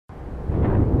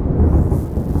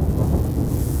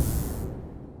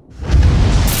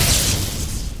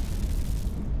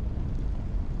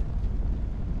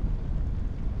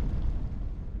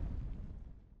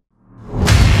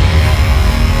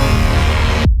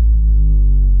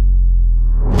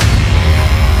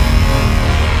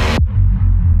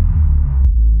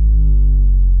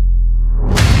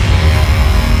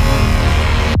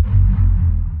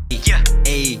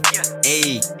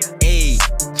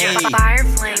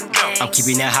I'm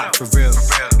keeping that hot for real.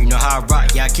 You know how I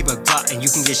rock, yeah, I keep a Glock and you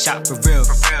can get shot for real.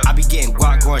 I be getting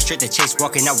guap, going straight to Chase,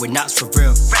 walking out with knots for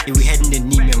real. Yeah, we heading to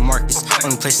Neiman Marcus,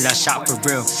 only place that I shop for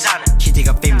real. She think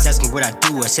I'm famous, asking what I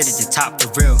do, I said at the top for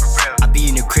real. I be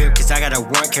in the crib, cause I got a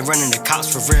warrant, can't run in the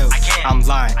cops for real. I'm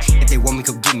lying, if they want me,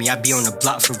 come get me, I be on the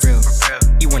block for real.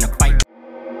 You wanna fight?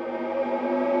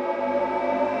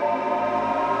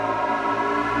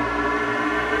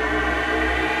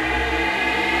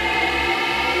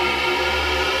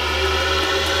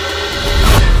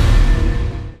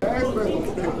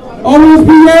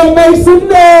 OSBL, make some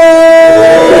noise!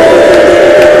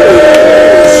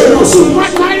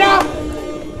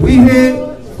 We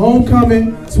here,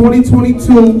 homecoming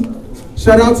 2022.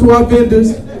 Shout out to our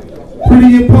vendors,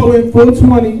 Pretty and Poet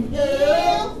 420.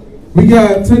 We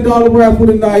got $10 raffle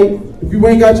tonight. If you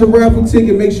ain't got your raffle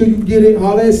ticket, make sure you get it.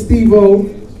 Holla at Steve-O.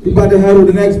 We about to handle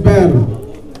the next battle.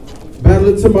 Battle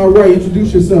it to my right.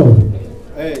 Introduce yourself.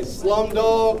 Hey,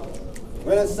 Slumdogg,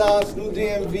 Menace, New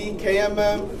DMV,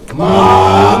 KMM.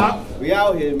 Ma. We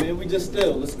out here, man. We just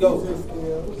still. Let's go.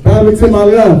 Battle it to my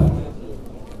left.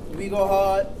 We go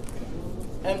hard.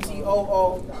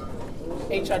 MTOO,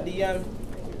 HIDM.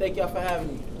 Thank y'all for having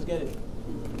me. Let's get it.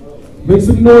 Make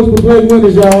some noise for Blake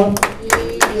winners, y'all.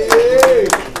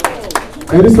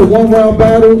 Hey, this is a one-round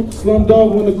battle.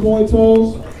 Slumdogg win the coin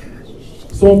toss.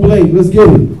 It's on Blake. Let's get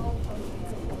it.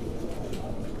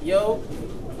 Yo,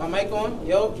 my mic on?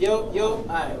 Yo.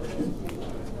 Alright.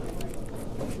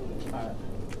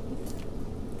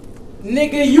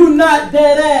 Nigga, you not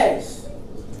dead ass.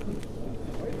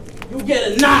 You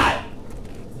get a nod.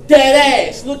 Dead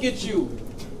ass. Look at you.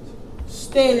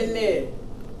 Standing there.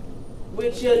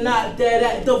 With your not dead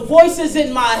ass. The voices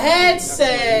in my head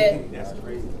said,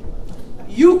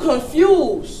 you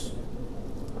confused.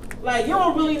 Like, you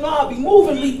don't really know how to be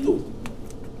moving lethal.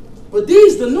 But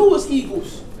these the newest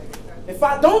Eagles. If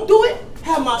I don't do it,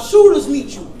 have my shooters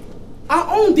meet you. I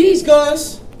own these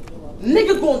guns.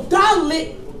 Nigga gonna die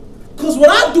lit, cause what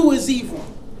I do is evil.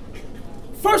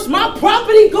 First, my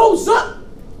property goes up.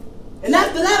 And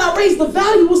after that, I raise the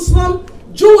value of slum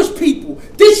Jewish people.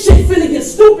 This shit finna get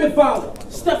stupid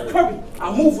violent. Steph Curry,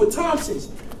 I move with Thompsons.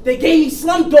 They gave me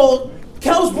Slumdogg.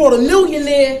 Kells brought a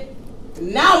millionaire.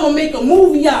 And now I'm gonna make a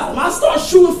movie out of him. I start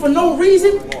shooting for no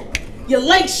reason. Your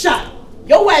leg shot.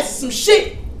 Your ass is some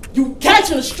shit. You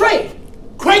catching a stray.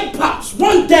 Crank pops,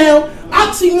 run down,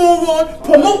 oxymoron,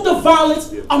 promote the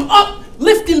violence. I'm up,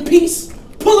 lifting peace,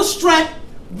 pull a strap,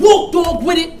 walk dog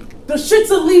with it. The shit's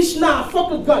a leash, nah,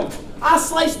 fuck a gun. I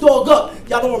slice dog up.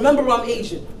 Y'all don't remember I'm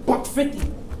Asian. $1.50.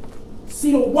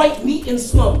 See the white meat in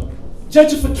slum.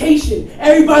 Gentrification.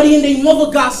 Everybody and their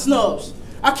mother got snubs.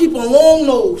 I keep a long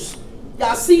nose.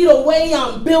 Y'all see the way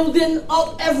I'm building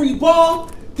up every bar?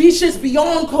 These shits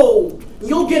beyond cold.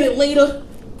 You'll get it later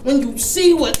when you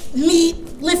see what me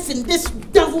lifting this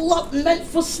devil up meant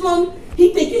for slum.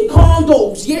 He thinking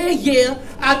condos. Yeah.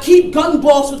 I keep gun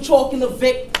balls for chalk in the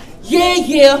Vic.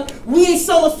 Yeah. We ain't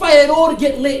sell a fight at all to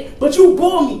get lit, but you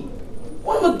bore me.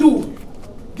 What I'ma do?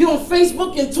 Get on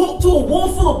Facebook and talk to a wall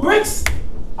full of bricks?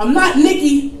 I'm not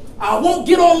Nicki. I won't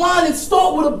get online and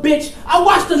start with a bitch. I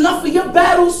watched enough of your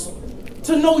battles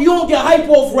to know you don't get hype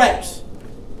off raps.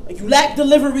 Like you lack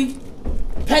delivery,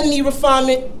 penny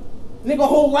refinement, nigga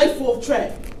whole life off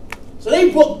track. So they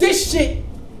booked this shit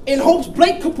in hopes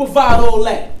Blake could provide all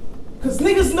that. Cause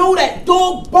niggas know that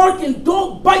dog bark and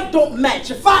dog bite don't match.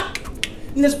 If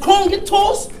and this chrome get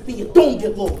tossed, then your dome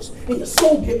get lost, and your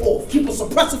soul get off. Keep a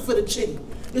suppressor for the chitty.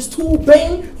 This tool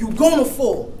bang, you gonna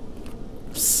fall.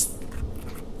 Psst.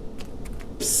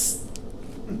 Psst.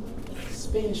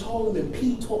 Spanish Harlem and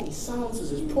P taught me silence is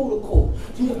his protocol.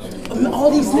 You know,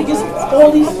 all these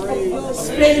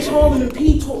Spanish Harlem and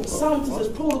P taught me silence is his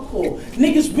protocol.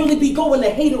 Niggas really be going the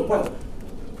hater route.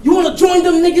 You wanna join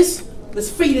them niggas? Let's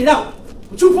fade it out.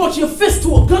 But you brought your fist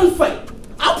to a gunfight.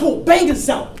 I pull bangers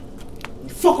out. You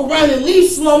fuck around and leave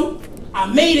slum, I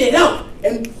made it out.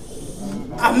 And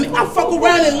I fuck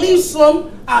around and leave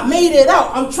slum, I made it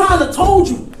out. I'm trying to told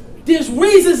you, there's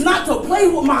reasons not to play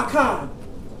with my kind.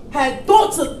 Had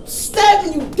thoughts of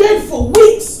stabbing you dead for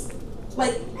weeks.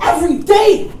 Like every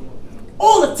day,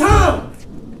 all the time.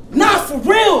 Not for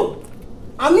real.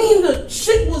 I mean, the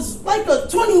shit was like a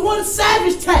 21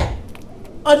 Savage tag.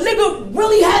 A nigga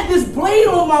really had this blade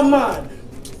on my mind.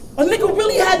 A nigga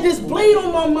really had this blade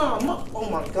on my mind. Oh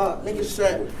my God, nigga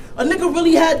strap. A nigga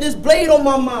really had this blade on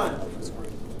my mind.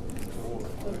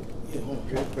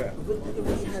 Nigga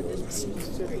really had this.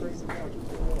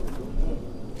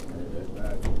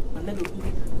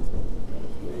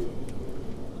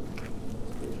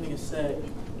 Nigga said.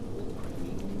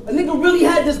 A nigga really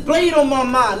had this blade on my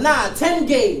mind. Nah, 10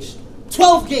 gauge.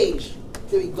 12 gauge.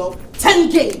 There we go. 10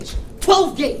 gauge,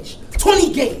 12 gauge,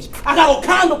 20 gauge. I got all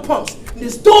kind of pumps.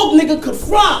 This dog nigga could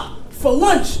fry for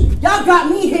lunch. Y'all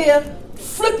got me here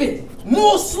flipping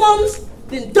more slums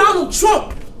than Donald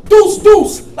Trump. Deuce,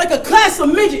 deuce, like a class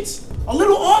of midgets. A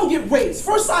little arm get raised.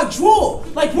 First I draw,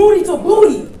 like Rudy to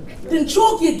booty. Then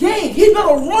chalk your game, he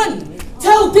better run.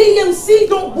 Tell DMC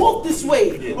don't walk this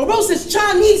way, or else it's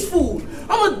Chinese food.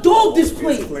 I'm a dog this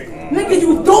plate. Nigga,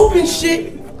 you dope and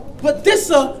shit. But this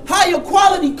a higher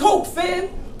quality coke, fam.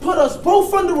 Put us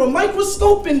both under a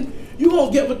microscope and you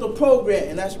gonna get with the program,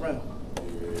 and that's round.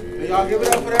 Y'all give it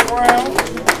up for that round.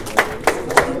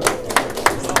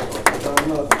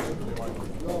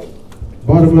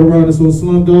 Bottom of the round is on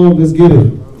Slumdogg. Let's get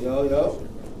it. Yo.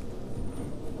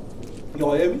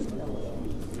 Y'all hear me?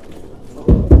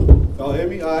 Y'all hear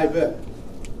me? All right, bet.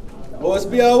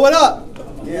 OSBL, what up?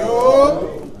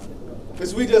 Yo.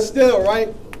 Because we just still,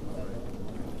 right?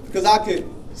 Because I could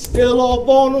steal off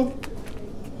on them,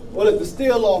 or let the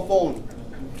steal off on them.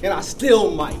 And I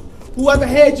still might. Whoever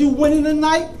had you winning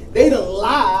tonight, they done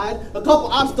lied. A couple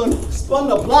ops done spun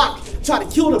the block, try to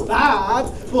kill the vibe.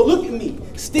 But look at me,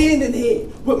 standing here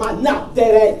with my knock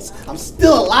dead ass. I'm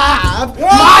still alive.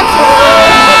 My turn!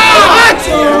 My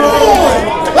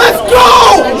turn! Let's go!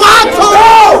 My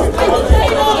turn!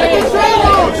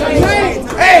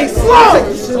 Hey, slow!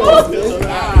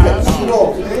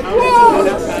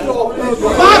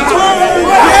 My turn!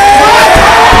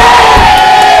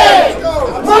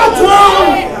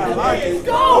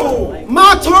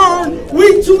 My turn!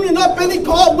 We tuning up any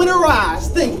car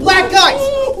winterized. Think black ice,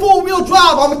 4-wheel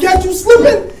drive. I'ma catch you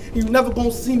slipping. You never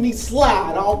gonna see me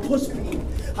slide. I don't push speed.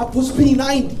 I push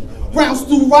P90. Rounds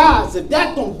through rides. If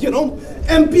that don't get them,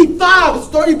 MP5 is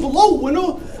 30 below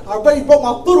winter. I already broke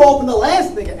my foot off in the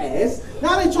last nigga ass.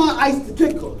 Now they trying to ice the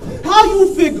kicker. How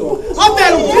you figure? I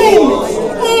battle demons.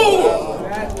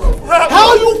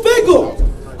 How you figure?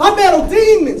 I battle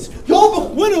demons. Y'all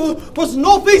the winner versus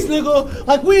Northeast nigga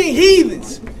like we ain't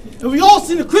heathens. And we all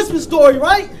seen the Christmas story,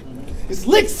 right? It's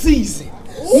lick season.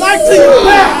 Knife to your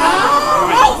back.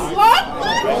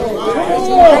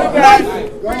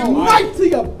 Knife to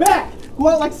your back. Go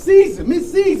out like season,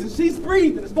 mid-season. She's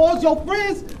breathing. As far as your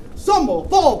friends, summer,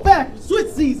 fall, back,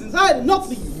 switch seasons. I had enough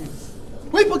of you.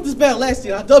 We booked this battle last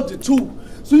year. I dubbed it 2.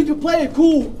 So you can play it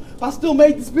cool. If I still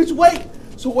made this bitch wait.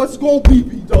 So what's gonna be,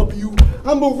 BW?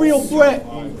 I'm a real threat.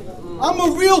 I'm a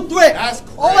real threat.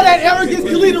 All that arrogance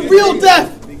can lead to real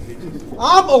death.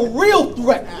 I'm a real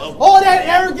threat. All that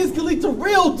arrogance can lead to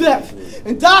real death.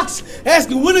 And Doc's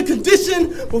asking winter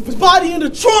condition with his body in the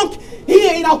trunk. He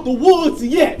ain't out the woods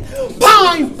yet.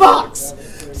 Pine Fox.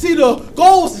 See, the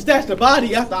goal was to stash the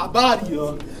body after I body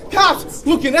her. Cops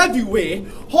looking everywhere.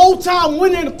 Whole time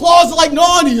winter in the closet like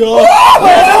Narnia.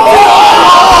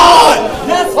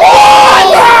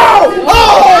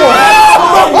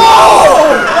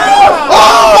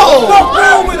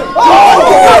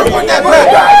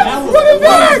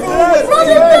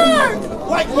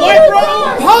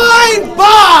 Pine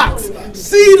Box!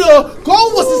 See, the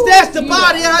goal was to stash the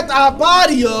body after I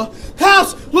body her.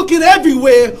 Cops looking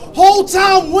everywhere. Whole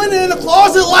time winter in the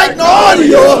closet like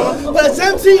Narnia. But it's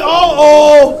empty.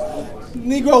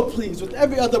 Negro, please, with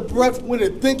every other breath winter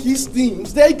think he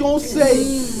steams. They gon' say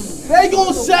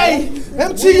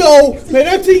MTO, and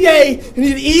MTA, and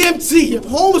an EMT. If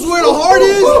home is where the heart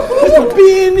is, it's a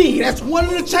B&E. That's one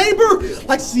in the chamber,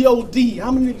 like COD.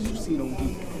 How many niggas you seen on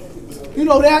D? You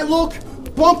know that look?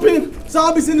 Bumping,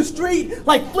 zombies in the street,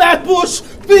 like Flatbush,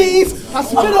 fiends,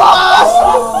 hospitalized.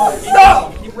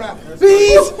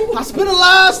 Fiends,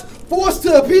 hospitalized, forced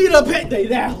to be the pet. They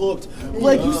that hooked.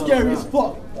 Blake, you scary as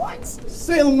fuck. What?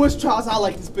 Salem witch trials, I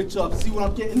like this bitch up. See what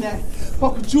I'm getting at?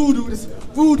 Fuck what you do, this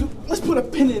voodoo. Let's put a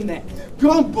pin in that.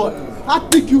 Gun butt, I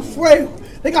think you frail.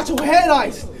 They got your head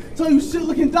iced. Tell you shit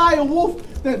looking dire wolf,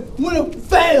 then winner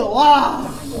fail.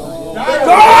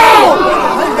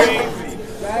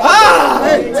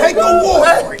 Take a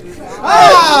walk.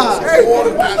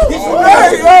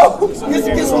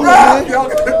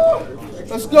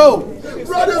 Let's go.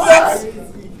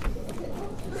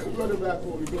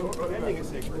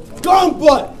 Gun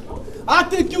butt, I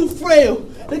think you frail.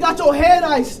 They got your head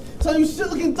iced. Tell you shit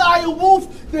looking dire wolf,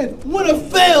 then winner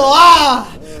fail.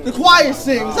 The choir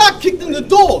sings. I kicked in the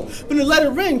door, but the let it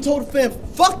ring. Told the fam,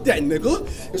 fuck that nigga.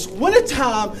 It's winter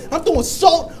time. I'm throwing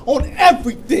salt on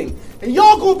everything. And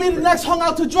y'all gonna be the next hung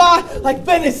out to dry like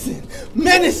venison,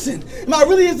 menacing. Am I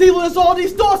really as evil as all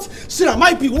these thoughts? Shit, I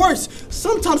might be worse.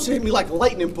 Sometimes shit hit me like a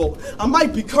lightning bolt. I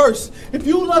might be cursed. If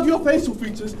you love your facial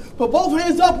features, put both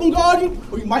hands up on guardian,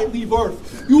 or you might leave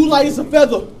Earth. You light as a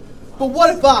feather. But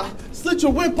what if I slit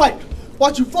your windpipe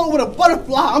Watch you float with a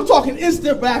butterfly. I'm talking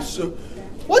instant rapture.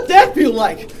 What that feel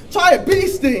like? Try a bee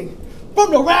sting from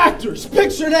the rafters.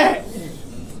 Picture that.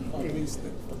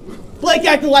 Blake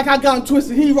acting like I got him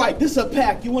twisted. He right. This a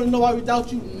pack. You want to know why we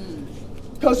doubt you?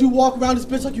 Because you walk around this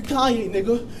bitch like you Kanye,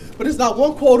 nigga. But it's not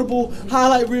one quotable,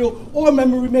 highlight reel, or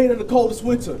memory made of the coldest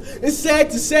winter. It's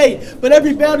sad to say, but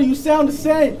every battle you sound the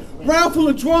same. Round full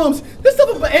of drums. This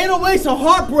stuff about 808s and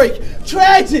heartbreak.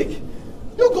 Tragic.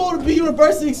 Your goal to be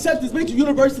universally accepted makes you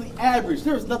universally average.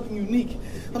 There is nothing unique.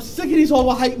 I'm sick of these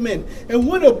over hype men. And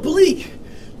winter bleak.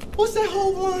 What's that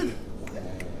whole line?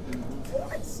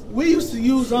 We used to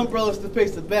use umbrellas to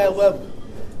face the bad weather.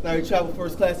 Now you travel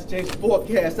first class to change the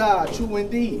forecast. Ah, true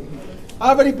indeed.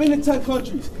 I've already been in 10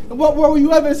 countries. And what were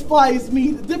you ever as fly as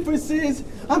me? The difference is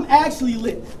I'm actually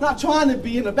lit, not trying to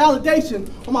be. And the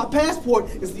validation on my passport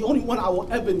is the only one I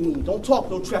will ever need. Don't talk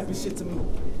no trapping shit to me.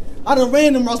 I done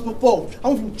ran them routes before. I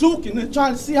went from juking and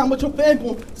trying to see how much your fan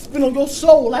gon' spin on your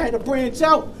soul. I had to branch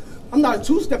out. I'm not a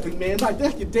two-stepping man, like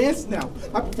that can dance now.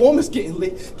 My performance getting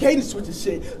lit, cadence switching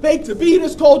shit. Fake to be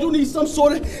this cold, you need some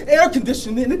sort of air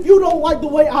conditioning. If you don't like the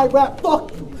way I rap,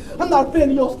 fuck you. I'm not a fan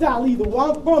of your style either.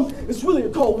 Where I'm from, it's really a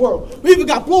cold world. We either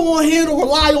got blow on hand or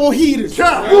rely on heaters.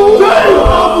 What?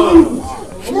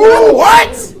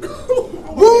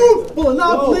 Room full of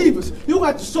non-believers. You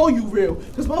got to show you real,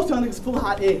 because most y'all niggas full of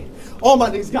hot air. All my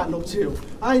niggas got no chill.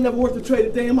 I ain't never worth a trade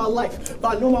a day in my life,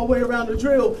 but I know my way around the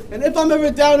drill. And if I'm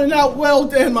ever down and out, well,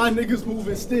 then my niggas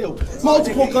moving still.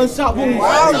 Multiple gunshot wounds.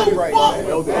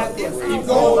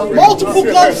 Multiple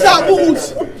gunshot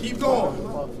wounds. Keep going.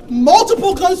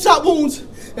 Multiple gunshot wounds.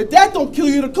 If that don't kill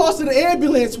you, the cost of the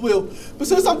ambulance will. But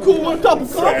since I'm cool with a couple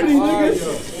companies,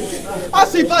 niggas, I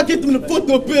see if I get them to foot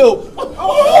the bill.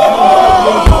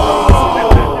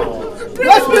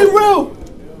 Let's be real.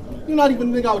 You're not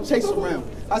even the nigga I would chase around.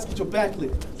 I just get your back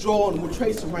lit, draw on them with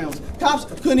tracer rounds. Cops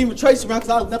couldn't even trace around because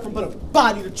I was nothing but a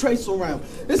body to trace around.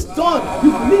 It's done.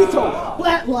 You finito,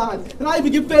 flatline, and I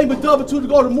even get fame with double two to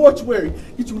go to mortuary.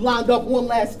 Get you lined up one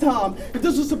last time. If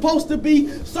this was supposed to be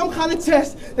some kind of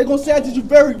test, they're gonna say I did you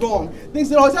very wrong. Things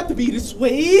that always have to be this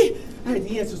way. I had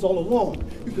the answers all along.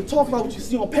 You can talk about what you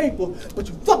see on paper, but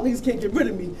you fuck niggas can't get rid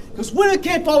of me. Cause winner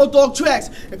can't follow dog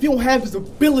tracks if you don't have his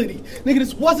ability. Nigga,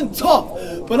 this wasn't tough,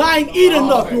 but I ain't eat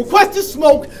enough. You requested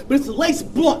smoke, but it's a lace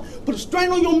blunt. Put a strain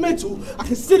on your mental. I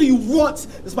consider you runts.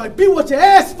 This might be what you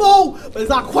asked for, but it's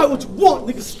not quite what you want,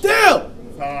 nigga, still.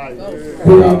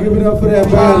 Y'all give it up for that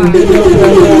battle. Give it up for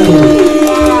that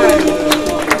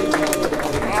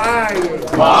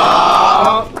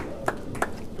battle.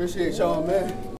 Appreciate y'all, man.